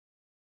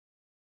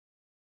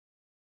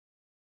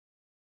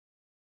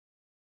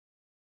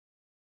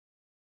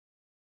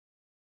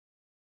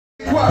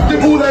guap, the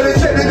moolah, the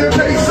cheddar, the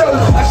pesos.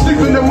 I sleep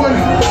in the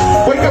money,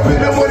 wake up in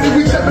the morning,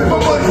 we trapping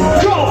for money.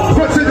 Go,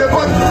 run to the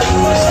money,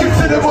 skip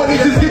to the money,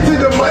 just get to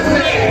the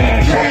money.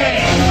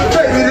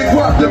 Baby, the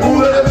guap, the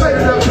moolah, the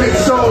cheddar, the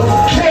pesos.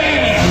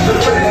 The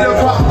ready to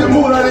pop, the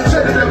moolah, the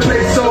cheddar, the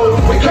pesos.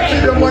 Wake up to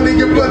the money,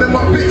 get blood in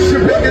my bitch,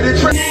 you're bigger than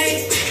trash.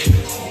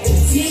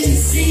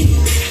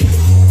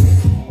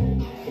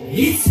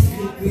 It's a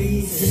good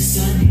breeze, a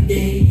sunny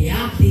day.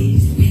 I'll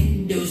these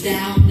windows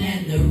down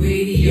and the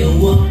radio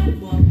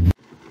on.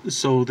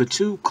 So the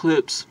two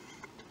clips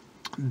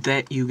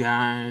that you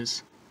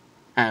guys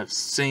have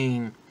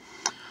seen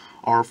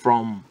are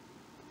from,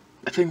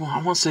 I think,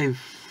 I want to say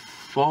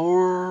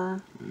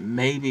 4,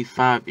 maybe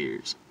 5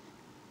 years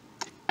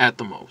at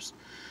the most.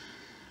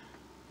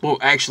 Well,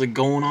 actually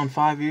going on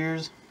 5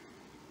 years.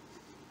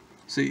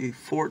 See,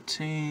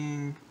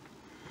 14,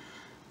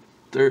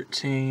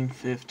 13,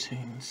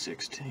 15,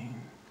 16,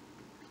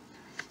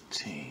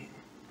 17,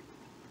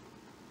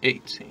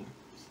 18.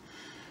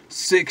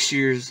 6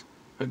 years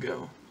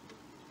ago.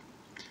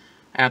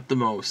 At the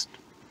most.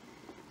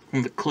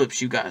 From the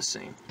clips you guys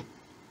seen.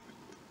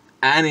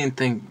 I didn't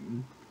think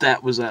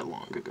that was that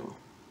long ago.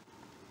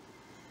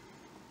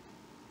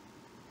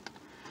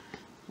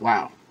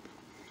 Wow.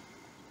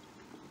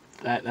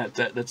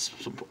 That's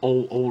some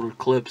older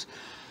clips.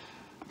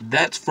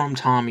 That's from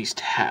Tommy's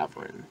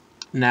Tavern.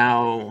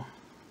 Now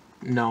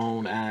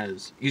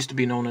used to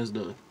be known as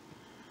the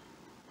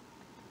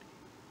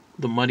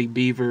Muddy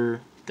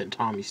Beaver, then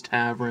Tommy's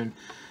Tavern,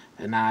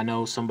 and now I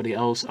know somebody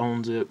else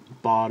owns it,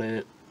 bought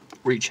it,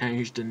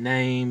 rechanged the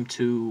name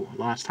to,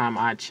 last time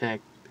I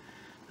checked,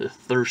 the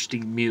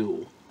Thirsty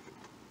Mule.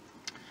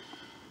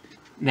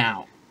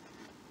 Now,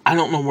 I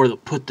don't know where to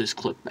put this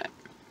clip at.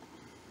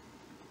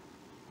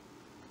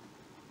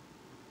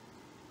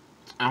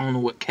 I don't know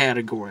what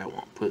category I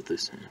want to put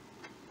this in.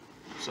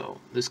 So,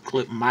 this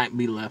clip might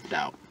be left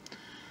out.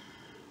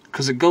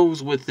 Because it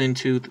goes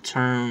into the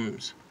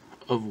terms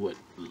of what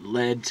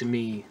led to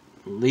me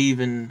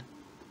leaving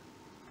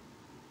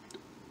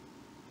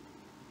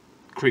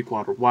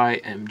Creekwater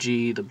White,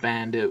 MG, the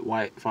Bandit,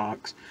 White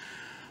Fox,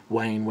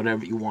 Wayne,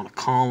 whatever you want to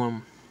call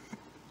him.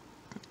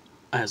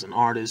 As an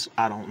artist,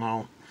 I don't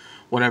know.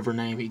 Whatever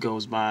name he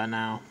goes by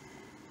now.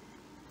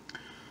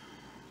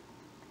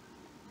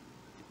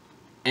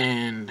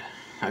 And,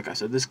 like I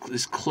said, this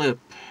clip,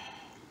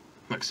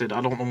 like I said,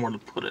 I don't know where to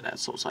put it at,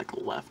 so it's like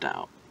left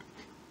out.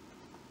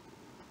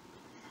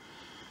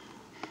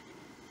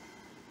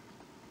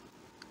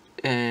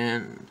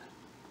 And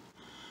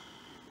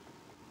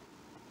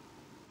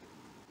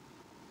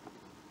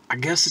I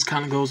guess this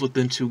kind of goes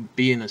into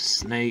being a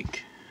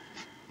snake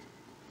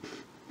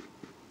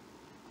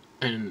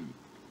and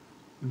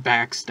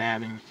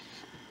backstabbing,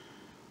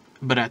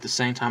 but at the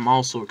same time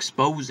also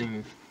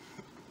exposing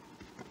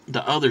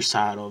the other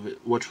side of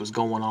it, which was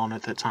going on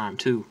at that time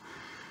too.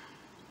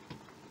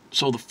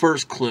 So the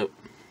first clip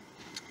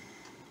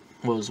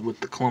was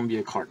with the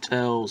Columbia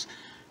cartels,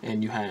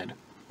 and you had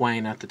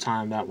Wayne at the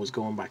time that was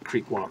going by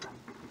Creekwater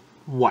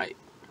White.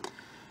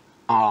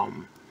 I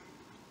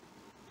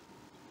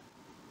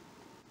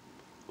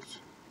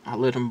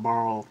let him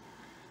borrow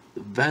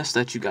the vest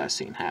that you guys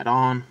seen had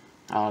on.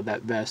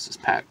 That vest is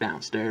packed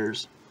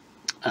downstairs.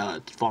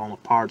 It's falling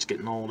apart, it's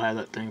getting old. I had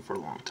that thing for a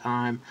long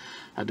time.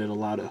 I did a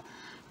lot of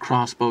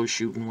crossbow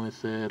shooting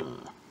with it,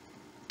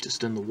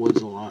 just in the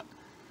woods a lot.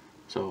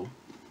 So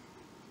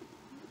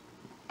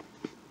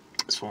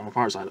it's falling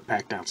apart, so I had it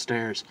packed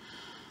downstairs.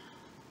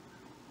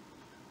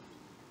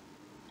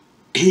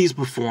 He's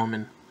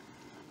performing,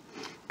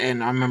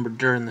 and I remember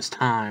during this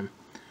time,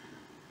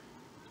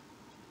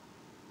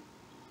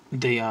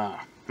 they, like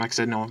I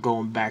said, no,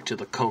 going back to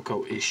the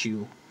Coco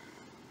issue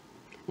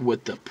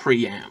with the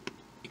preamp.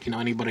 You know,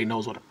 anybody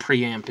knows what a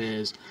preamp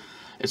is?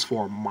 It's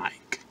for a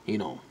mic, you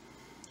know,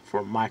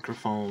 for a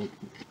microphone,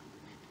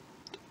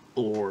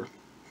 or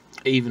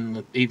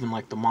even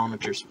like the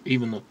monitors,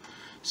 even the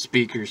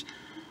speakers,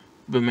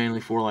 but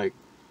mainly for, like,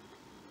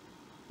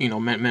 you know,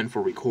 meant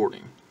for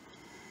recording.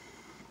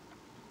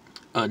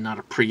 Not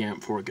a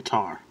preamp for a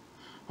guitar.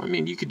 I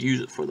mean, you could use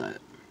it for that,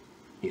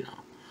 you know.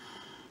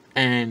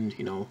 And,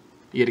 you know,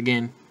 yet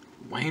again,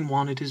 Wayne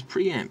wanted his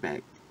preamp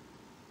back.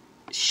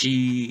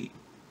 She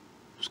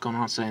was going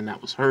on saying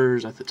that was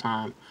hers at the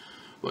time,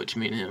 but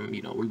me and him,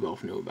 you know, we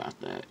both knew about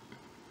that.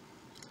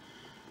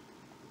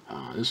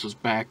 This was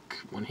back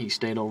when he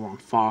stayed over on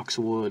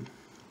Foxwood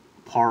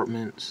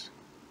Apartments,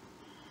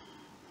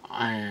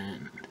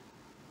 and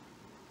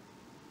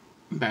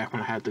back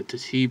when I had the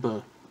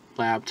Toshiba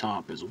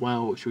laptop as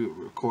well, which we were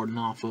recording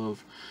off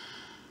of.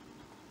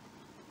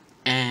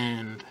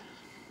 And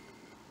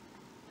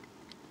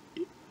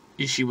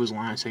she was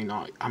lying, saying,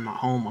 "No, I'm not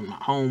home, I'm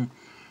not home."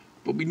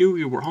 But we knew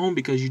you were home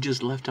because you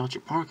just left out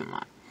your parking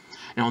lot.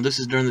 You know, this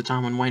is during the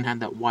time when Wayne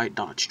had that white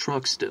Dodge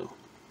truck still,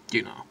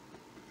 you know.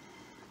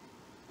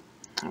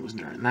 That was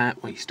during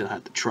that when he still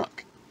had the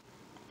truck.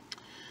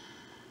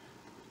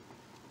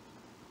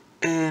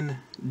 And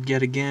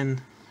yet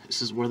again,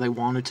 this is where they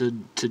wanted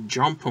to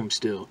jump him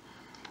still.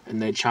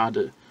 And they tried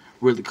to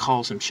really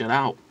call some shit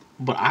out.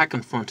 But I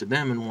confronted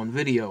them in one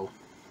video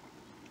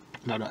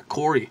that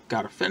Corey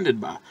got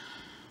offended by.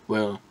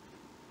 Well,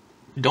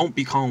 don't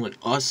be calling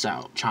us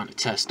out, trying to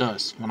test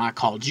us, when I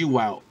called you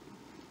out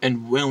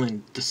and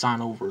willing to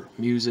sign over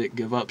music,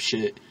 give up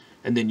shit,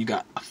 and then you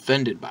got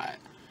offended by it.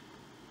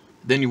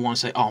 Then you want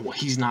to say, oh, well,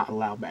 he's not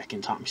allowed back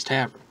in Tommy's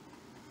Tavern.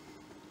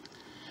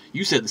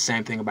 You said the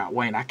same thing about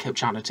Wayne. I kept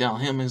trying to tell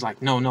him. It's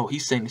like, no,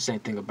 he's saying the same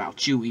thing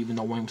about you, even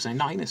though Wayne was saying,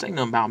 no, he didn't say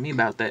nothing about me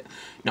about that.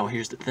 No,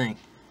 here's the thing.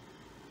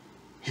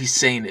 He's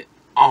saying it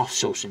off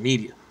social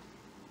media.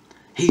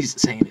 He's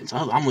saying it to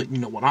others. I'm letting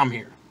you know what I'm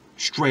hearing.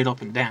 Straight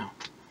up and down.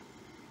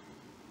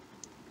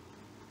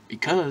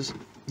 Because,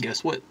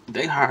 guess what?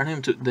 They hired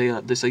him to,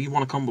 they say, you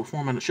want to come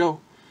perform at a show?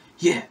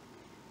 Yeah.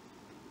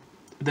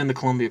 Then the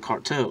Columbia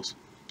Cartels.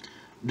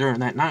 During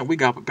that night, we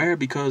got prepared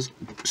because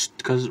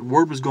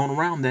word was going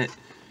around that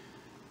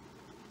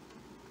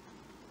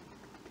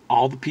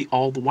all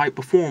the white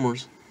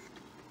performers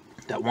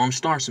that want to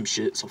start some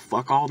shit, so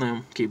fuck all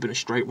them, keeping it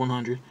straight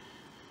 100,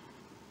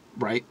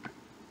 right?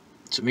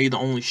 To me, the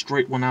only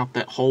straight one out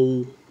that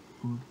whole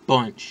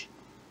bunch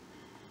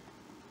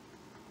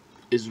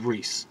is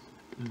Reese.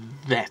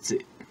 That's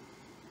it.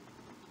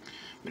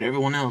 But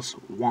everyone else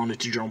wanted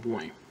to jump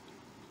Wayne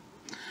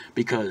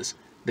because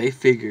they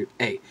figured,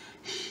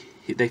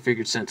 they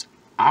figured since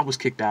I was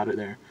kicked out of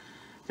there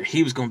that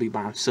he was going to be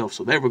by himself,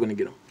 so they were going to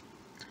get him.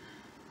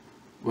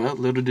 Well,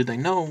 little did they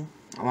know,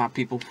 a lot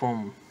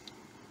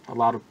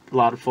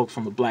of folks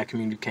from the black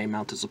community came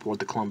out to support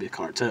the Columbia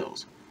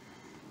Cartels,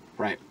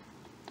 right?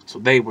 So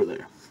they were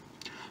there.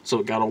 So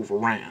it got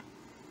overran.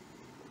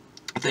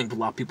 I think a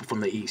lot of people from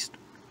the East.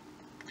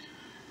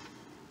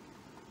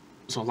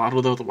 So a lot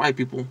of the other white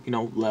people,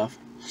 left.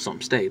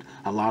 Some stayed.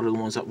 A lot of the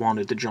ones that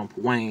wanted to jump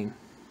Wayne,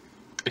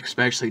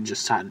 especially,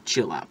 just decided to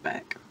chill out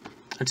back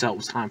until it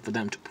was time for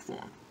them to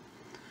perform.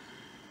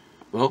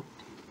 Well,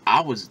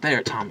 I was there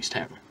at Tommy's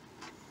Tavern.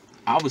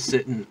 I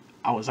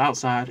was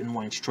outside in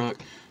Wayne's truck,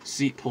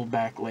 seat pulled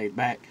back, laid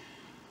back.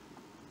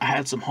 I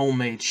had some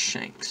homemade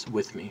shanks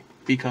with me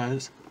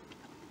because,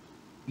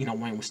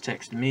 Wayne was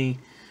texting me.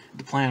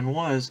 The plan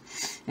was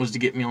to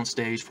get me on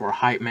stage for a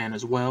hype man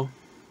as well.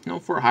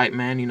 For a hype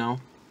man,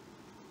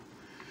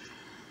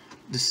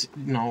 this,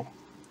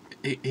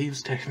 he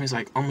was texting me. He's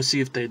like, I'm gonna see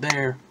if they're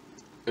there.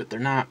 If they're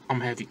not, I'm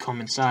gonna have you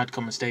come inside,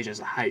 come on stage as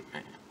a hype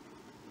man.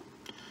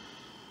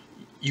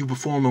 You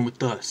performing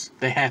with us.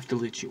 They have to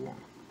let you on.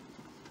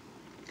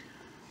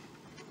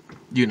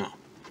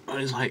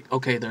 It's like,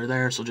 okay, they're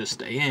there, so just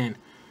stay in.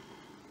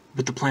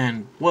 But the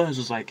plan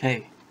was like,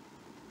 hey,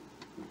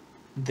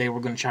 they were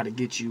gonna try to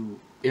get you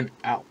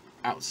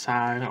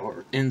outside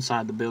or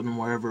inside the building,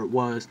 wherever it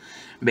was,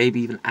 maybe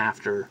even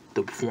after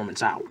the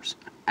performance hours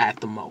at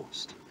the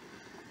most.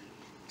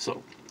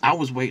 So I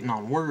was waiting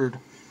on word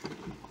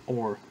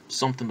or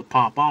something to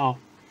pop off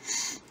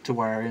to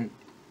where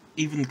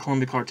even the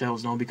Columbia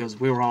Cartels know, because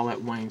we were all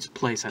at Wayne's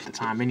place at the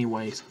time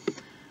anyways.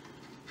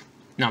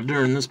 Now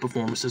during this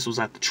performance, this was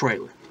at the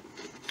trailer,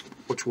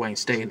 which Wayne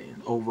stayed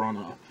in, over on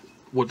a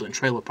Woodland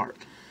Trailer Park.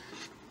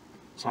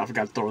 So I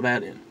forgot to throw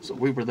that in. So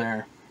we were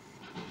there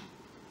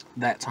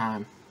that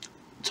time,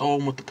 told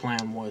them what the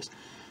plan was,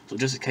 so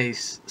just in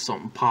case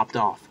something popped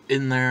off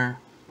in there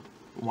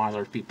while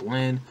there's people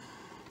in,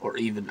 or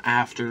even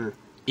after,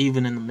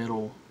 even in the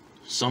middle,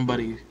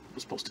 somebody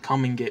was supposed to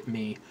come and get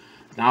me,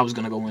 and I was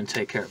going to go in and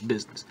take care of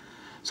business.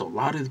 So a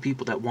lot of the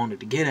people that wanted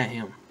to get at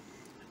him,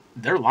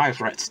 their lives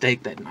were at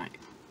stake that night,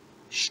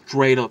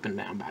 straight up and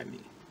down by me.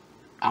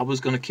 I was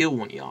going to kill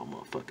one of y'all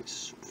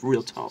motherfuckers,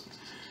 real talk.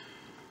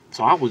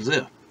 So I was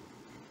there.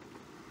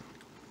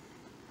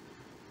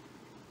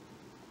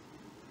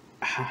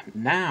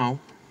 Now,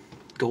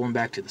 going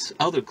back to this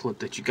other clip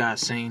that you guys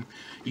seen,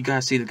 you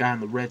guys see the guy in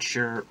the red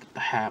shirt,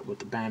 the hat with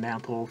the bandana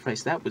pole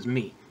face. That was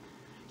me.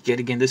 Yet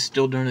again, this is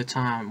still during the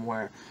time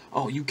where,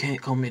 oh, you can't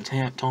come in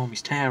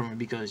Tommy's Tavern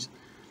because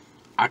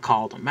I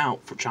called him out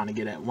for trying to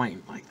get at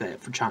Wayne like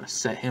that, for trying to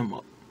set him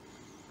up.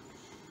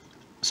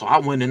 So I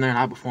went in there and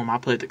I performed. I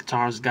played the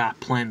guitar. This guy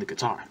playing the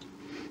guitar.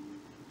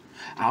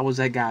 I was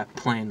that guy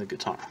playing the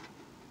guitar.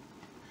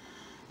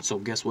 So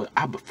guess what?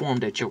 I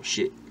performed at your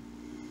shit.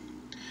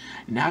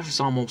 Now it's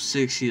almost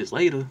 6 years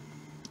later,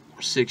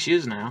 or 6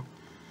 years now.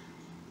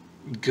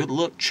 Good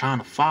luck trying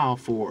to file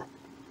for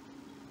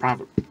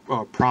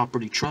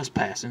property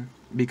trespassing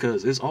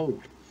because it's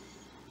old.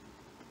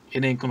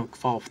 It ain't gonna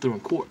fall through in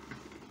court.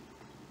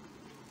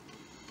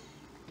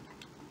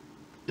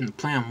 And the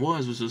plan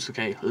was just,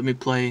 okay, let me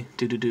play,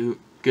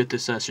 get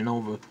this session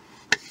over,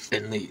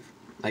 and leave.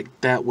 Like,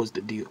 that was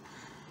the deal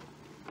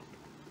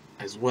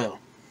as well.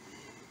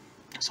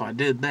 So I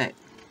did that.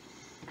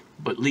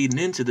 But leading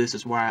into this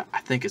is why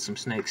I think it's some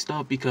snake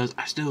stuff, because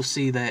I still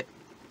see that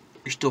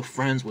you're still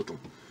friends with them.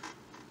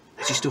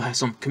 That you still have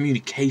some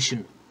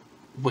communication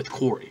with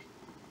Corey.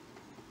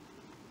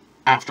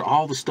 After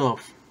all the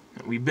stuff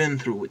that we've been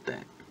through with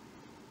that.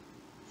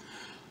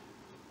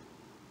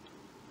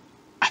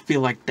 I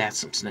feel like that's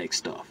some snake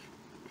stuff.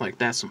 Like,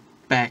 that's some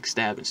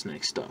backstabbing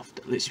snake stuff.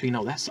 That lets me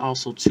know that's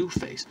also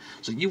Two-Face.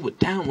 So you were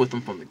down with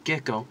him from the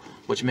get-go,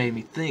 which made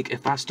me think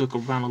if I stuck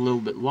around a little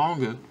bit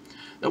longer,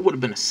 that would have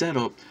been a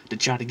setup to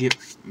try to get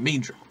me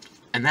dropped.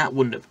 And that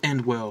wouldn't have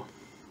ended well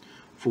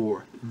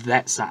for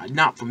that side.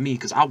 Not for me,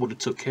 because I would have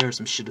took care of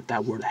some shit if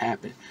that were to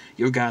happen.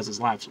 Your guys'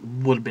 lives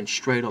would have been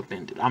straight up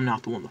ended. I'm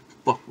not the one to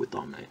fuck with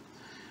on that.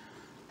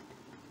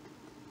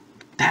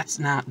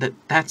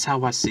 That's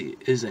how I see it,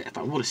 is that if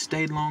I would have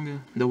stayed longer,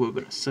 there would have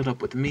been a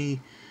setup with me,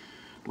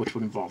 which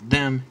would involve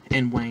them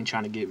and Wayne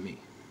trying to get me.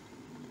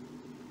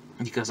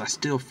 Because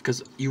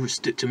you were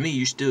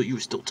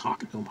still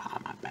talking to him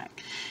behind my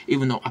back.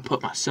 Even though I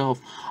put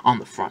myself on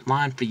the front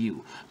line for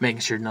you,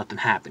 making sure nothing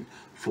happened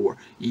for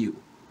you.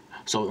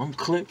 So them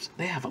clips,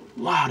 they have a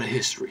lot of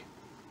history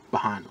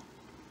behind them.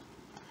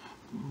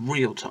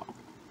 Real talk.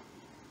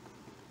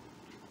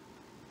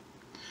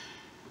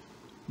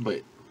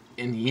 But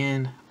in the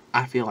end,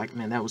 I feel like,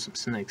 man, that was some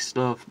snake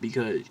stuff,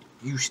 because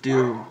you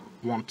still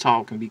want to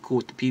talk and be cool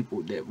with the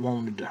people that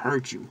wanted to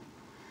hurt you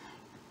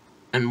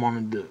and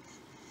wanted to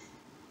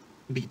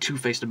be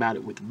two-faced about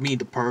it with me,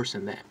 the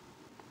person that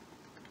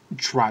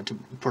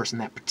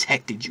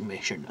protected you,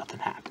 make sure nothing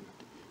happened.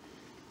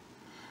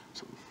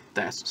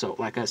 So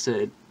like I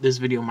said, this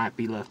video might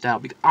be left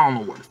out because I don't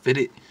know where to fit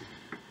it,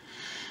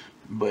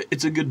 but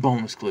it's a good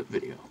bonus clip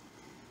video,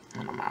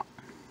 and I'm out.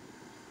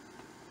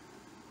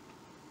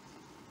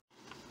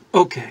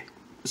 Okay,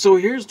 so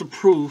here's the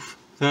proof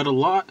that a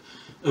lot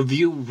of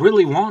you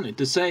really wanted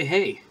to say,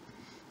 hey,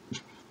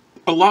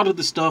 a lot of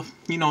the stuff,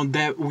 you know,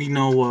 that we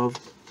know of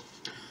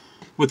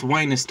with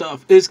Wayne and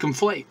stuff is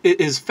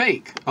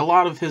fake. A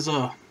lot of his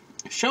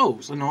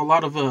shows, you know, a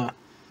lot of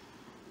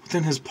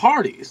within his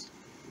parties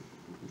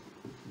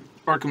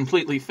are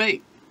completely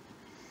fake.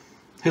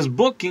 His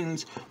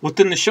bookings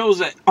within the shows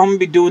that I'm gonna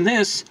be doing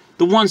this,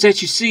 the ones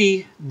that you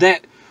see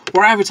that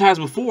were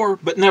advertised before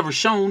but never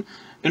shown,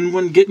 and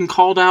when getting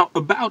called out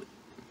about it,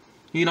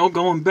 you know,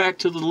 going back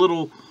to the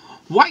little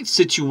white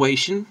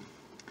situation,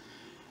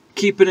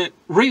 keeping it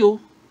real,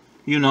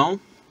 you know,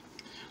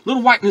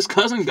 Little White and his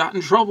cousin got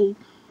in trouble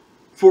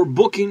for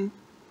booking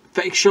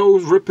fake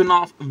shows, ripping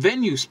off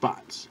venue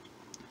spots,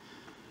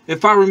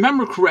 if I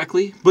remember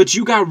correctly. But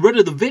you got rid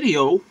of the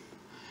video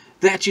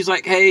that she's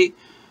like, hey,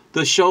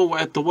 the show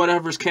at the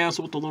whatever's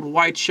canceled with the Little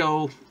White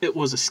show, it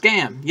was a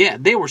scam. Yeah,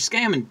 they were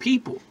scamming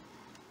people.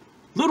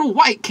 Little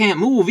White can't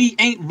move. He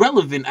ain't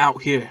relevant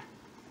out here.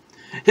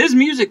 His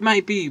music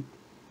ain't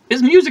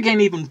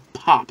even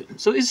popping,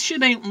 so his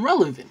shit ain't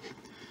relevant.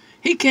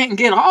 He can't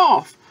get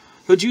off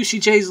of Juicy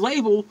J's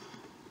label,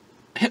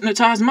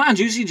 Hypnotized Mind.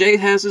 Juicy J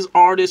has his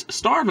artists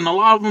starving. A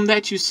lot of them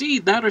that you see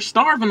that are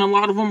starving, a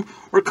lot of them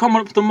are coming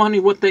up with the money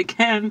what they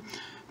can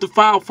to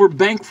file for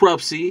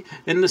bankruptcy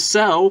and to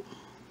sell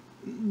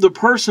the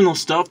personal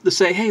stuff, to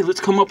say, hey, let's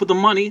come up with the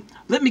money,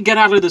 let me get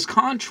out of this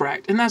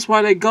contract. And that's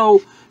why they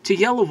go to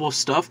Yellow Wolf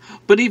stuff.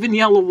 But even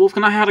Yellow Wolf,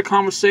 and I had a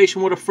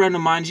conversation with a friend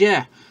of mine,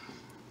 yeah,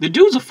 the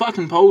dude's a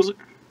fucking poser.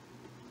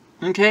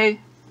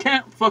 Okay?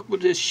 Can't fuck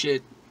with this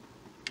shit.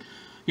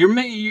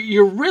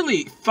 You're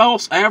really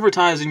false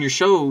advertising your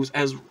shows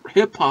as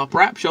hip-hop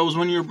rap shows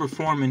when you're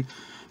performing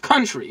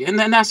country. And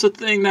then that's the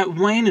thing that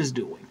Wayne is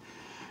doing.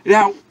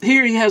 Now,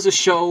 here he has a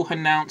show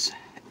announced,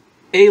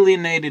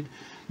 Alienated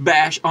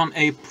Bash, on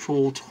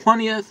April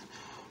 20th,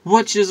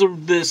 which is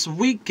this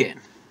weekend.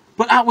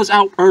 But I was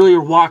out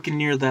earlier walking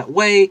near that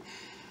way,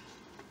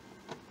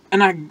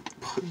 and I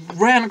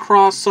ran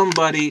across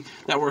somebody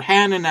that were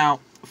handing out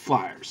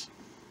flyers,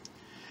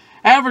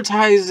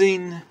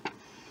 advertising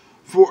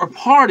for a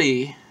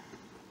party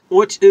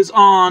which is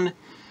on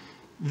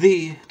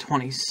the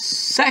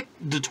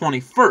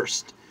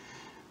 21st.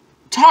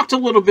 Talked a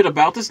little bit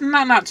about this,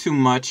 not too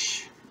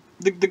much.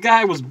 The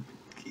guy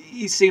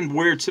he seemed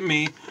weird to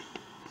me.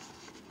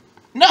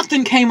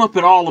 Nothing came up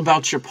at all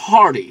about your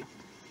party.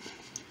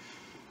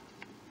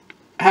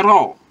 At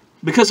all.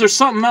 Because there's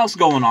something else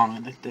going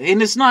on that day,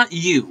 and it's not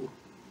you.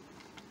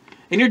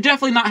 And you're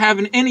definitely not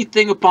having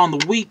anything up on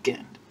the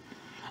weekend.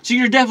 So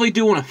you're definitely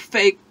doing a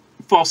fake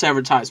false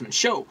advertisement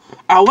show.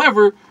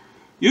 However,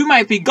 you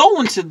might be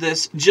going to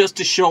this just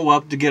to show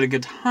up to get a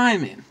good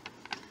time in.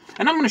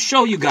 And I'm going to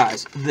show you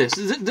guys this.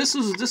 This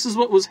is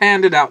what was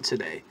handed out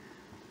today.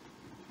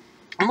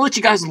 I'm going to let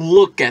you guys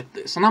look at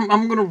this. And I'm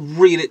going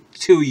to read it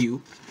to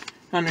you.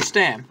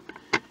 Understand?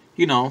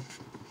 You know,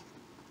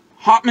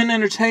 Hotman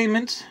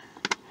Entertainment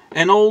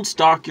and Old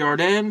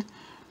Stockyard End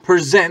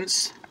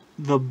presents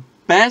The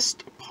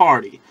Best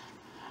Party.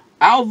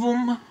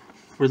 Album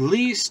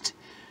released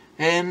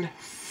and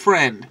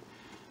friend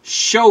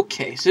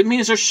showcase. It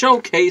means they're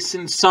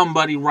showcasing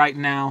somebody right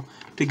now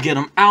to get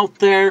them out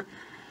there.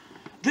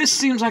 This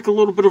seems like a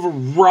little bit of a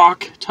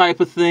rock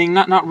type of thing,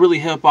 not really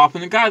hip hop.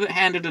 And the guy that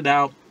handed it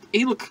out,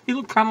 he looked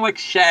kind of like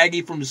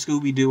Shaggy from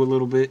Scooby-Doo a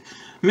little bit.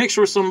 Mixed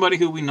with somebody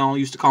who we know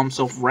used to call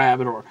himself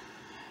Rabbit, or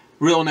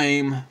real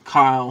name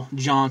Kyle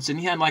Johnson.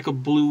 He had like a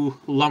blue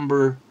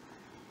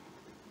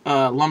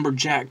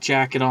lumberjack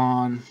jacket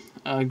on,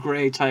 a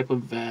gray type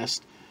of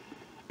vest,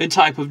 a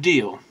type of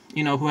deal.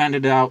 You know, who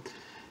handed out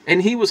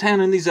And he was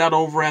handing these out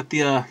over at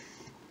the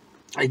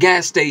a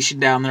gas station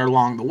down there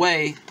along the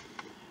way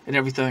and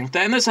everything like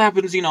that. And this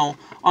happens, you know,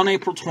 on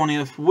April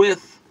 20th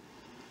with,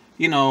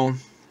 you know,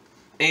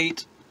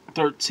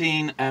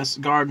 813 S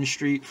Garden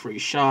Street, free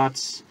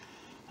shots.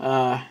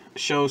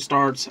 Show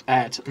starts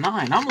at 9.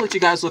 I'm going to let you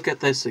guys look at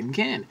this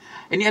again.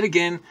 And yet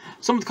again,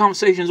 some of the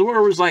conversations where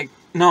it was like,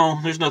 no,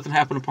 there's nothing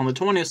happening upon the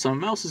 20th.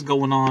 Something else is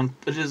going on.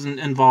 It doesn't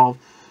involve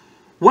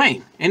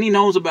Wayne. And he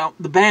knows about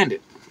the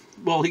bandit.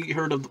 Well, he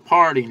heard of the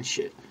party and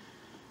shit.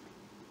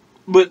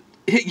 But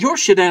your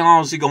shit ain't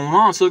obviously going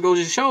on. So it goes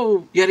to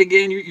show, yet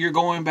again, you're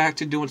going back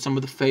to doing some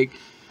of the fake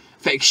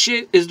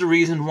shit is the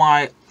reason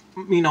why,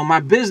 you know,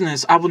 my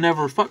business, I will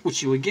never fuck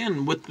with you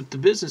again with the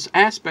business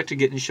aspect of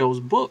getting shows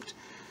booked.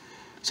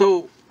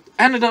 So,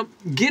 I ended up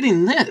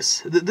getting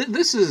this.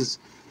 This is,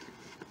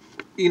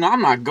 you know,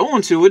 I'm not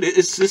going to it.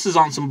 This is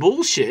on some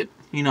bullshit.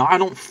 You know, I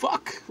don't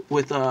fuck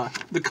with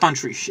the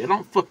country shit. I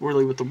don't fuck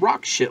really with the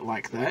rock shit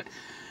like that.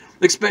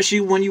 Especially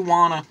when you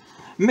want to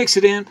mix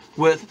it in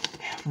with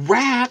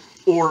rap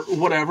or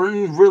whatever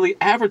and really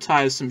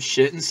advertise some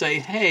shit and say,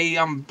 hey,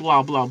 I'm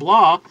blah, blah,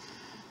 blah.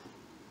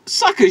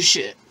 Sucker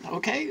shit,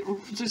 okay?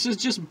 This is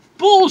just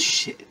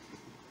bullshit.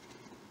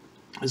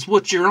 It's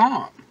what you're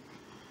on.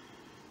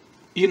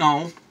 You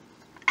know,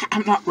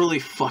 I'm not really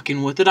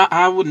fucking with it.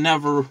 I would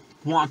never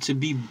want to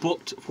be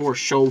booked for a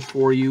show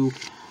for you.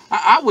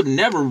 I would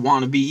never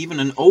want to be even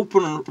an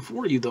opener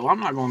for you, though.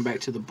 I'm not going back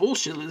to the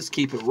bullshit. Let's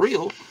keep it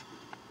real.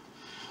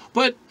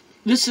 But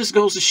this just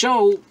goes to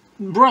show,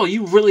 bro,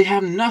 you really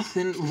have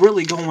nothing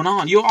really going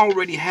on. You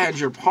already had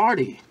your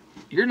party.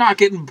 You're not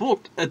getting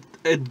booked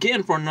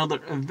again for another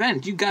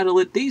event. You got to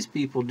let these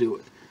people do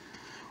it.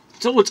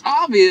 So it's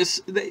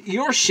obvious that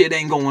your shit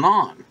ain't going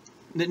on.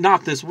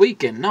 Not this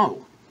weekend,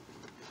 no.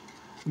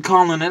 I'm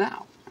calling it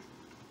out.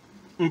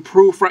 And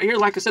proof right here,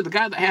 like I said, the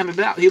guy that handed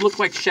it out, he looked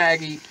like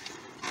Shaggy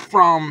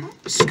from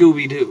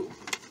Scooby-Doo.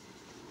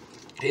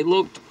 He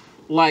looked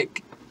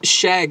like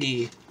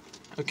Shaggy,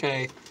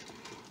 okay,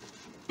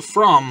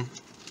 from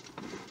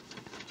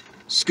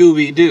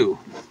Scooby-Doo.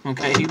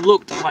 Okay, he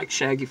looked like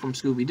Shaggy from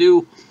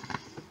Scooby-Doo.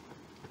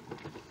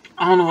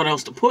 I don't know what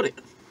else to put it.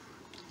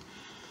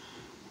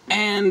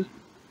 And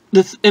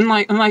here's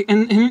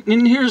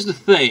the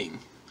thing.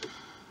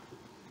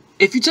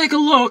 If you take a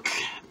look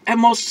at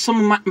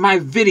some of my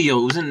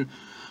videos, and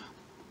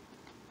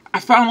I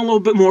found a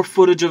little bit more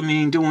footage of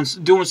me doing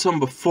some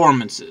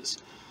performances.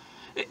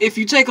 If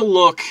you take a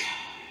look,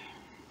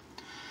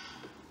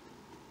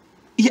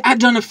 yeah, I've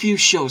done a few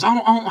shows. I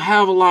don't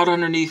have a lot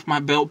underneath my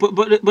belt,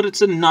 but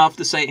it's enough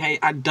to say, hey,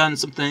 I've done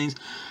some things.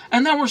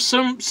 And there were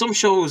some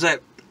shows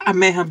that I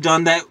may have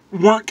done that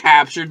weren't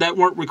captured, that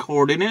weren't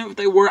recorded, and if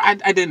they were, I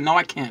didn't know.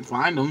 I can't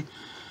find them.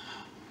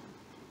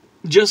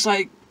 Just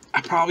like I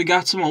probably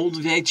got some old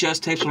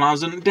VHS tapes when I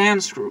was in a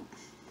dance group,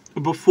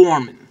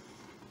 performing.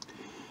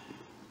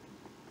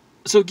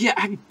 So yeah,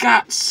 I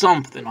got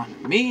something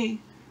on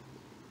me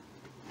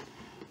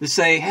to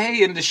say,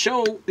 hey, in the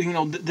show, you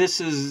know,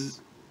 this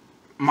is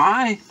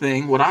my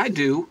thing, what I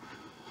do,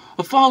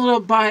 followed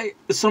up by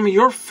some of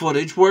your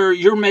footage where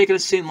you're making it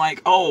seem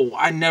like, oh,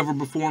 I never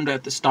performed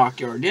at the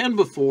Stockyard Inn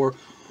before,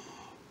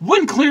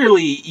 when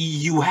clearly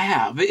you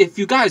have. If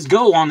you guys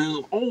go on his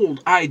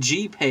old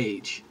IG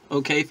page,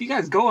 okay, if you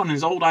guys go on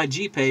his old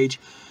IG page,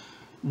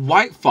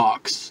 White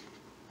Fox,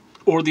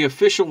 or the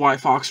official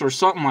White Fox, or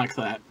something like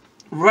that,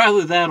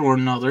 rather that or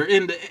another,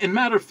 and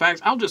matter of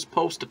fact, I'll just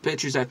post the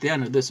pictures at the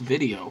end of this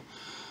video,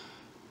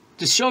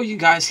 to show you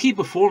guys he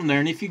performed there.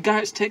 And if you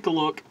guys take a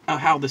look at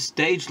how the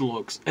stage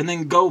looks, and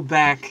then go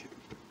back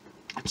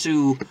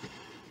to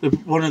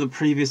one of the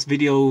previous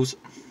videos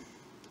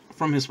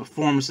from his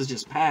performances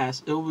just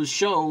past, it will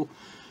show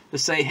to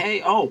say,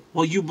 hey, oh,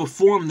 well, you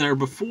performed there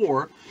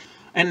before.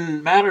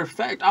 And matter of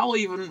fact, I'll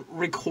even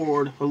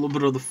record a little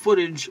bit of the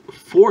footage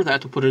for that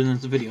to put it in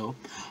the video,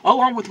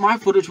 along with my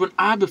footage when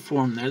I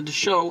performed there, to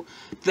show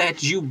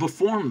that you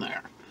performed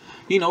there.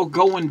 You know,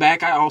 going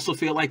back, I also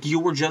feel like you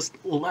were just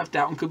left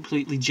out and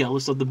completely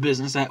jealous of the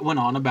business that went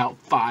on about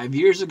 5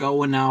 years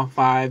ago, and now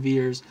 5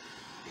 years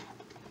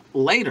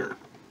later.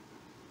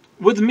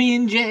 With me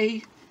and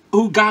Jay,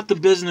 who got the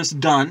business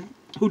done,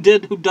 we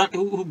got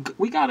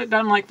it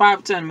done in like 5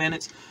 or 10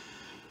 minutes,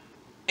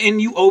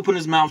 and you opened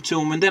his mouth to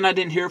him, and then I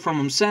didn't hear from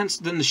him since.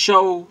 Then the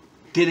show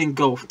didn't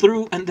go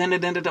through, and then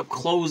it ended up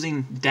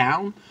closing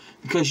down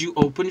because you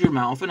opened your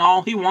mouth, and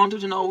all he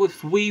wanted to know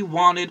if we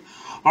wanted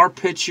our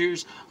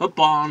pictures up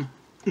on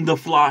the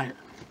flyer.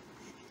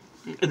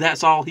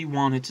 That's all he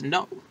wanted to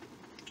know.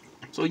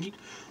 So you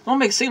don't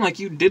make it seem like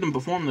you didn't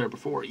perform there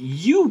before.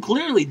 You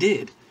clearly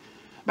did.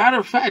 Matter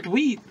of fact,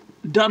 we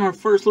done our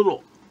first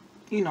little,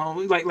 you know,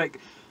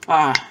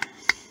 I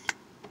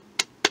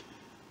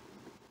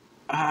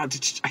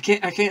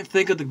can't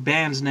think of the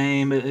band's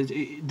name.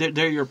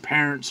 They're your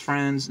parents'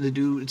 friends. The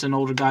dude, it's an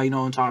older guy, you know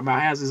what I'm talking about.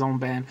 He has his own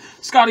band.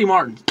 Scotty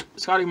Martin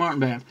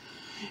Band.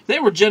 They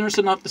were generous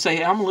enough to say,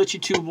 hey, I'm going to let you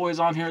two boys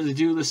on here to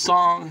do this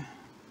song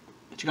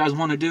that you guys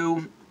want to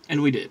do.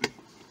 And we did.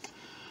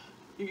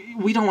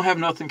 we don't have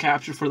nothing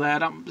captured for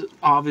that,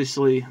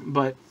 obviously,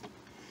 but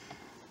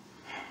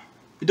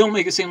don't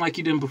make it seem like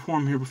you didn't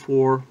perform here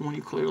before when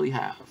you clearly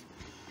have.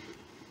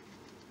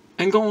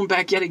 And going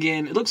back yet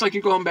again, it looks like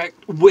you're going back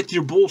with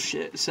your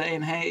bullshit,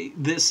 saying, hey,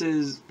 this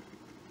is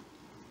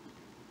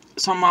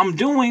something I'm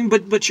doing,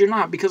 but you're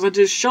not, because I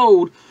just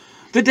showed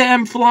the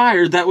damn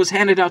flyer that was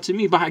handed out to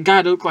me by a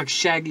guy that looked like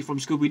Shaggy from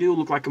Scooby-Doo,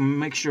 looked like a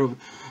mixture of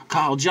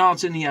Kyle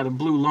Johnson. He had a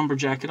blue lumber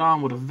jacket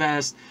on with a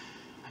vest.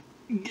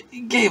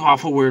 Gave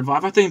off a weird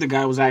vibe. I think the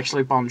guy was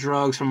actually on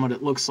drugs from what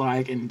it looks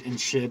like and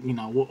shit, you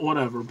know,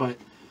 whatever, but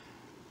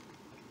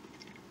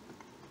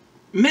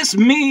miss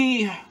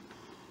me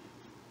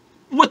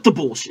with the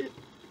bullshit.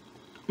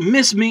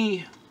 Miss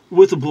me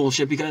with the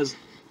bullshit, because,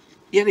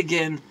 yet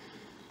again,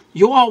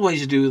 you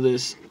always do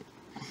this.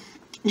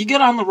 You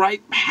get on the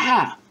right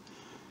path.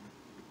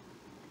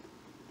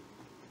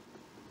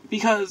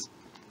 Because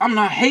I'm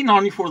not hating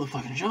on you for the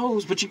fucking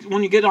shows, but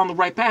when you get on the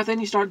right path, then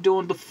you start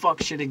doing the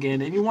fuck shit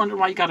again, and you wonder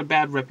why you got a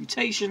bad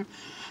reputation.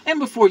 And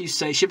before you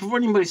say shit, before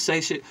anybody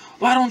say shit,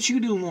 why don't you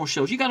do more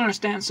shows? You gotta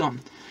understand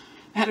something.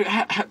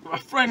 A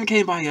friend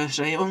came by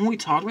yesterday, and we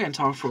hadn't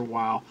talked for a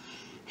while.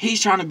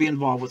 He's trying to be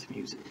involved with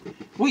music.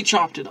 We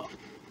chopped it up.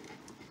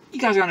 You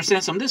guys gotta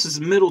understand something. This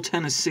is Middle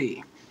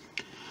Tennessee.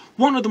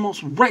 One of the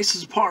most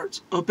racist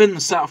parts up in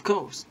the South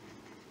Coast.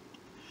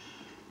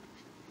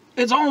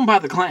 It's owned by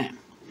the Klan.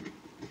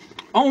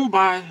 Owned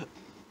by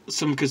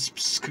some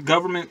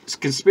government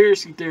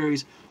conspiracy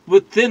theories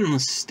within the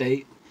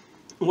state,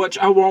 which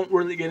I won't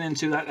really get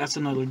into. That's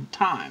another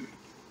time.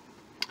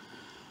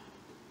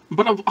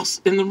 But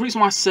and the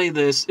reason why I say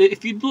this,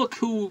 if you look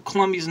who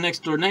Columbia's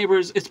next door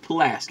neighbors, it's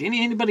Pulaski.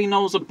 Anybody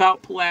knows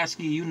about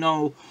Pulaski, you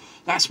know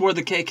that's where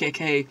the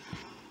KKK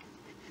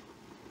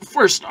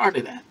first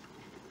started at.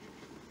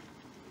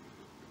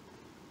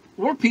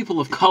 We're people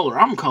of color.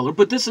 I'm colored,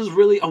 but this is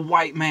really a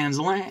white man's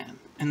land.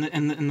 In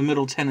the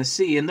Middle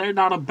Tennessee, and they're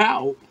not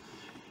about,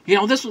 you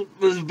know, this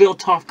was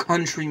built off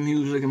country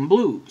music and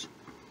blues,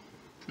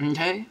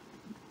 okay?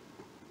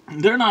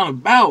 They're not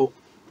about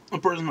a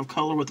person of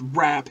color with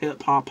rap,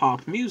 hip-hop,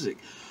 pop music.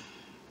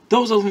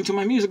 Those listening to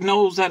my music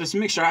knows that it's a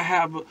mixture. I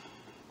have,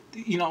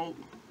 you know,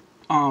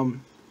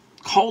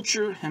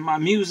 culture and my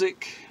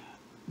music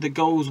that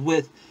goes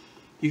with,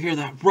 you hear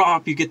that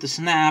rock, you get the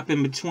snap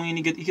in between,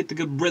 you get the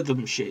good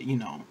rhythm shit, you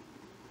know.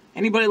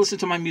 Anybody listen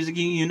to my music,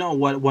 you know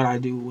what I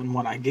do and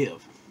what I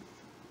give.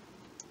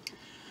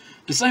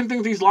 The same thing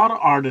with these lot of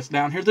artists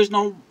down here. There's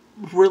no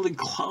really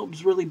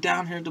clubs really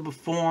down here to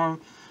perform.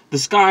 The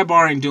Sky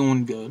Bar ain't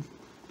doing good.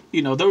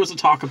 You know, there was a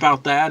talk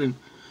about that, and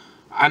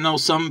I know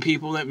some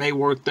people that may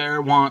work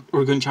there are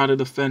going to try to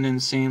defend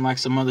and seem like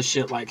some other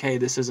shit like, hey,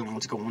 this isn't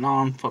what's going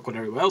on. Fuck what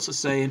everybody else is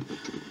saying.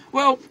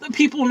 Well,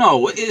 people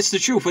know. It's the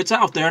truth. It's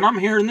out there, and I'm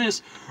hearing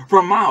this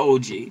from my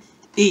OG.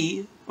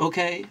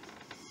 Okay?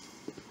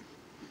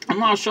 A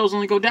lot of shows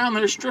only go down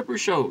there, stripper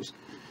shows.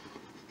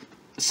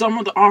 Some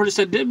of the artists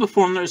that did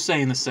perform, they're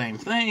saying the same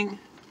thing,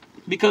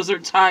 because they're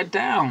tied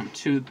down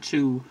to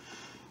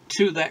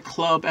that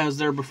club as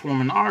their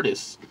performing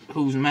artist,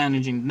 who's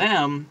managing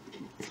them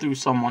through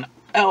someone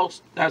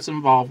else that's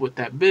involved with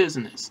that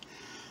business,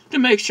 to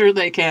make sure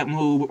they can't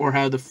move or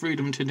have the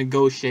freedom to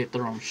negotiate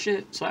their own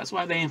shit. So that's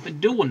why they ain't been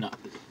doing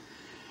nothing.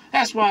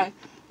 That's why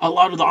a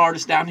lot of the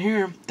artists down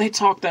here, they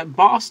talk that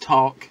boss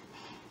talk.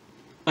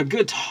 A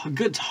good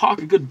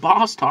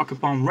boss talk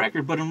up on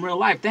record, but in real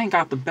life, they ain't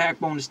got the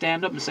backbone to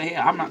stand up and say, hey,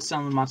 I'm not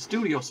selling my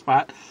studio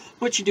spot,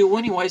 but you do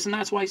anyways, and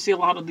that's why you see a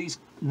lot of these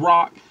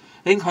rock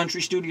and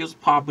country studios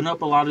popping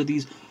up, a lot of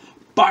these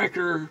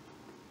biker,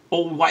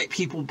 old white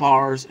people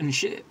bars and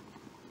shit.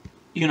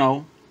 You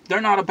know, they're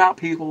not about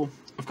people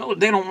of color.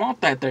 They don't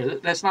want that there.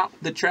 That's not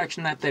the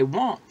traction that they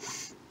want.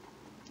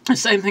 The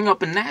same thing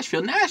up in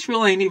Nashville.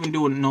 Nashville ain't even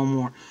doing it no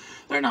more.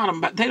 They're not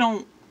about, they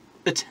don't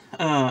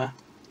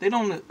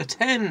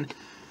attend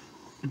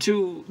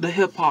to the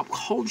hip-hop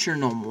culture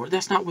no more.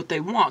 That's not what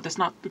they want. That's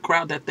not the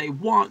crowd that they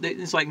want.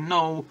 It's like,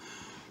 no,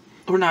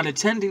 we're not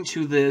attending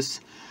to this.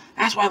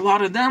 That's why a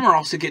lot of them are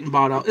also getting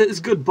bought out. It's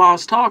good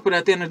boss talk, but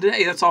at the end of the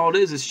day, that's all it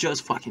is. It's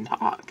just fucking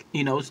talk.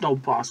 You know, it's no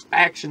boss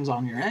actions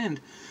on your end.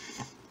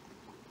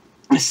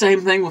 The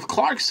same thing with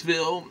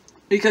Clarksville,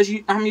 because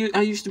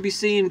I used to be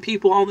seeing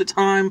people all the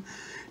time,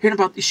 hearing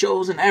about these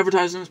shows and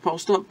advertisements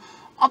post up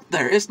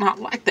there. It's not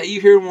like that. You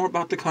hear more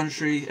about the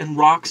country and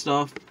rock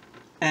stuff,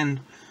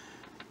 and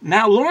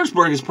now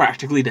Lawrenceburg is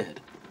practically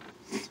dead.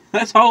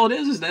 That's all it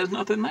is there's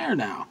nothing there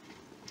now.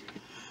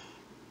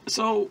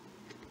 So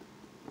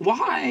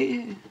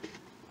why?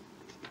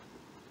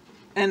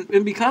 And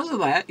because of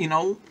that, you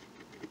know,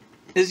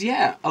 is,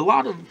 yeah, a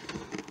lot of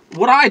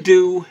what I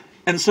do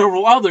and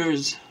several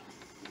others,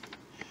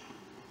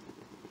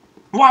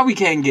 why we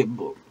can't get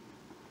booked.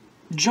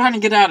 Trying to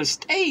get out of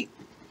state,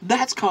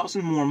 that's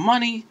costing more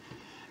money,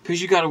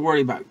 because you got to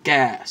worry about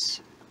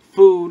gas,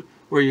 food,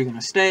 where you're going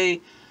to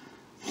stay,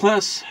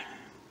 plus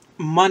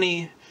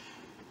money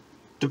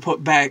to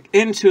put back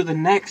into the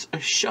next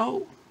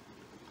show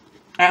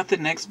at the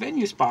next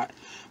venue spot.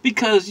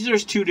 Because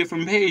there's two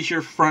different pays.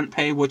 Your front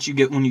pay, what you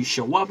get when you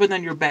show up, and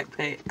then your back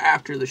pay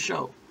after the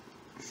show,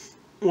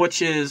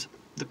 which is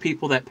the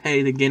people that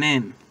pay to get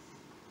in,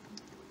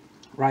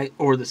 right?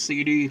 Or the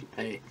CD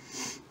pay.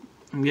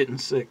 I'm getting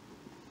sick.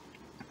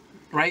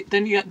 Right?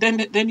 Then you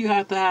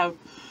have to have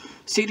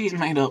CDs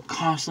made up,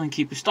 constantly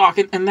keep you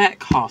stocking, and that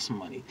costs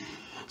money.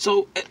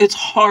 So it's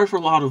hard for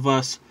a lot of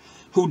us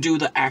who do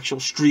the actual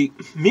street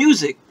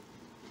music.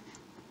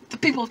 The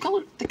people of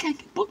color, they can't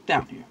get booked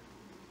down here.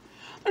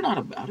 They're not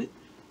about it.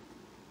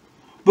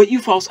 But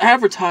you false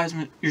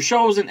advertisement your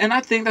shows, and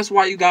I think that's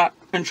why you got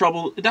in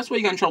trouble. That's why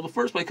you got in trouble the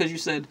first place, because you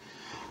said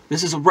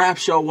this is a rap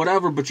show,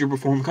 whatever, but you're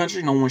performing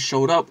country. No one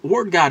showed up.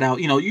 Word got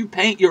out. You know, you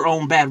paint your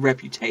own bad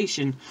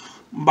reputation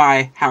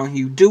by how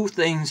you do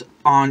things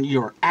on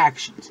your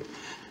actions.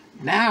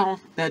 Now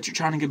that you're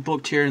trying to get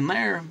booked here and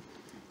there,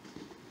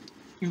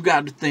 you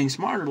got to think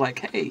smarter. Like,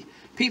 hey,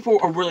 people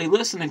are really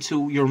listening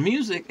to your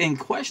music and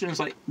questions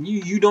like,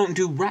 you don't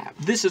do rap.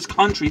 This is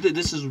country.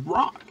 This is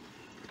rock.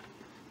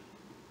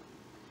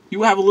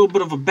 You have a little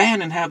bit of a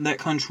band and have that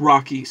country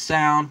rocky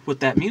sound with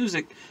that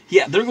music.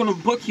 Yeah, they're going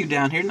to book you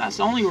down here, and that's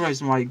the only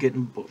reason why you're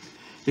getting booked.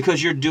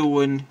 Because you're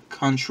doing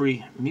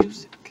country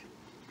music.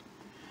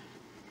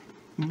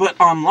 But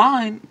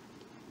online,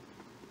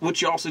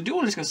 what you're also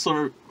doing is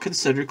consider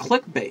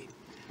clickbait.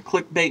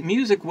 Clickbait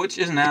music, which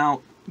is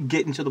now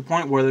getting to the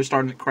point where they're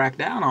starting to crack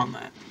down on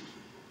that.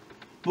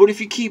 But if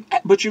you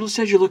but you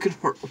said you're looking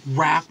for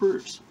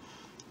rappers.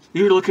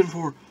 You're looking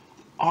for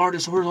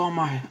artists. Where's all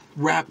my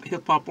rap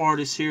hip-hop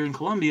artists here in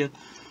Columbia?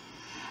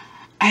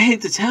 I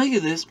hate to tell you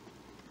this,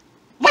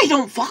 we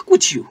don't fuck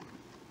with you.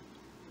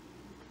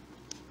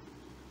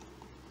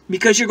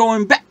 Because you're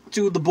going back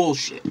to the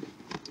bullshit.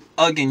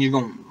 Again, you're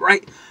going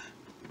right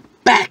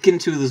back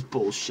into this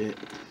bullshit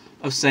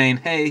of saying,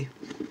 hey,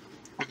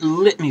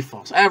 let me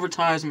false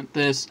advertisement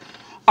this.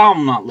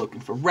 I'm not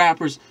looking for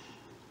rappers.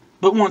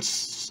 But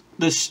once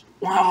this,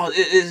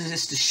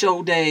 it's the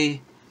show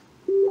day,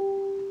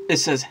 it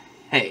says,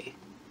 hey,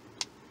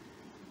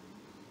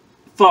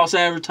 false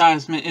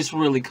advertisement, it's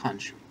really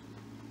country.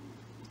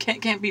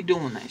 Can't be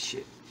doing that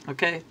shit,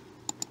 okay?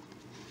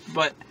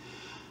 But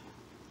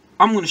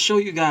I'm going to show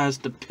you guys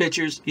the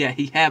pictures. Yeah,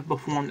 he had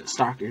performed at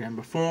Stockyard and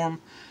performed.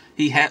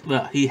 He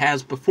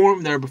has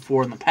performed there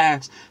before in the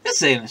past.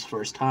 This ain't his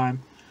first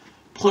time.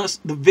 Plus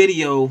the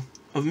video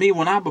of me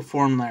when I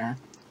performed there,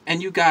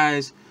 and you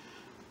guys.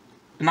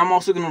 And I'm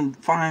also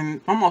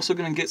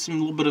gonna get some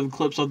little bit of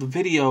clips of the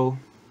video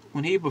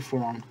when he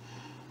performed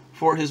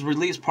for his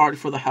release party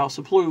for the House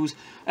of Blues.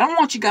 And I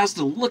want you guys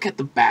to look at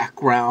the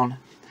background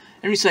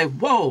and you say,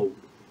 whoa,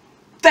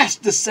 that's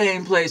the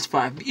same place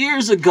 5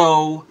 years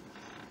ago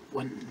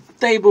when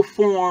they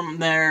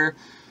performed there.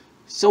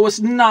 So it's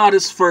not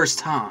his first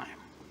time.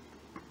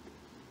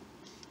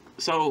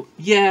 So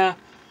yeah,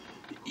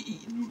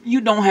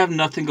 you don't have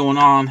nothing going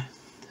on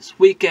this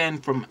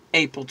weekend from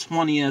April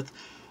 20th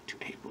to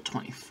April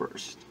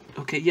 21st.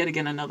 Okay, yet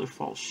again another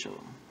false show.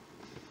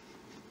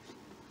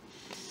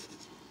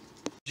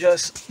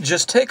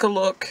 Just take a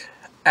look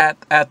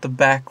at the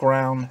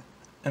background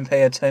and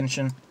pay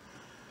attention.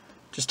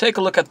 Just take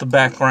a look at the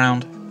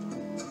background.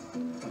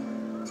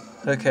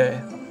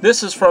 Okay,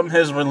 this is from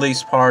his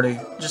release party.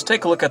 Just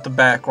take a look at the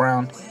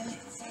background.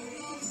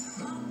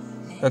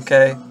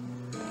 Okay.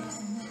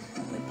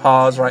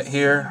 Pause right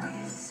here.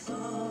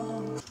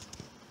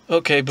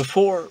 Okay,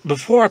 before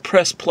I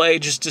press play,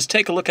 just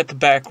take a look at the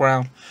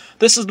background.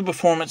 This is the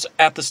performance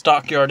at the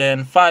Stockyard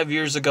Inn 5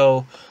 years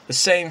ago. The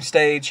same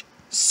stage,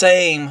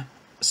 same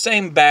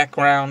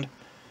background,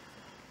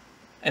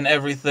 and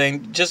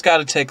everything. Just got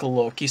to take a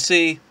look. You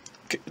see,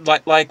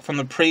 like from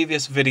the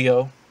previous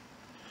video,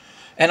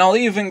 and I'll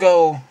even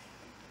go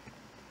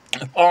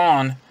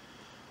on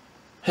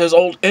his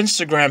old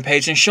Instagram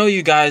page and show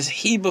you guys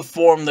he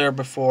performed there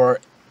before,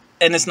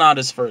 and it's not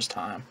his first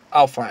time.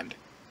 I'll find it.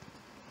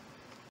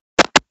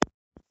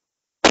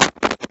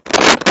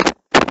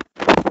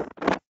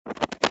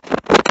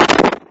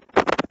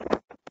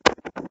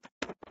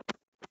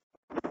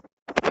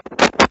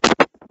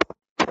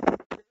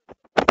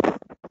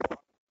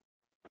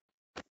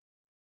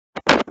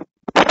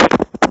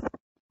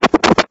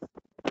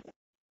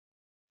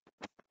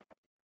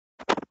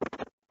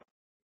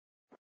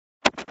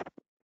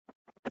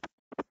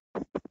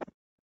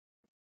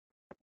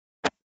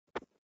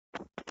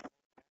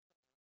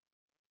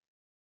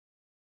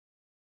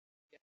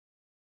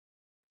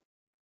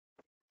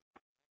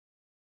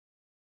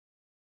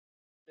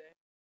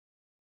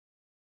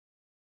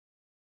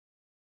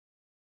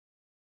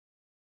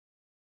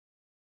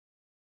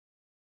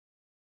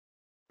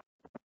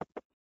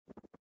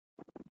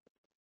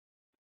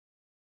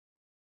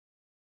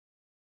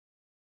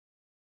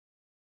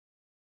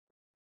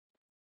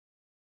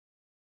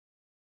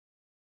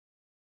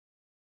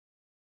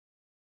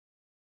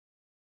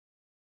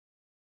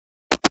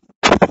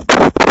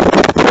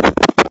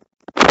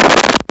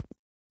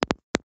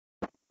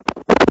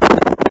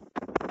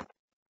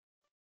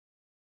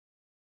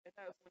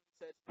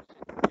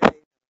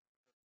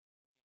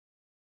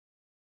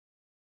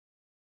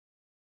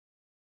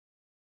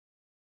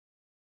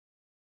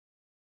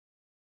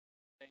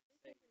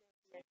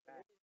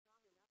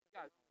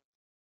 got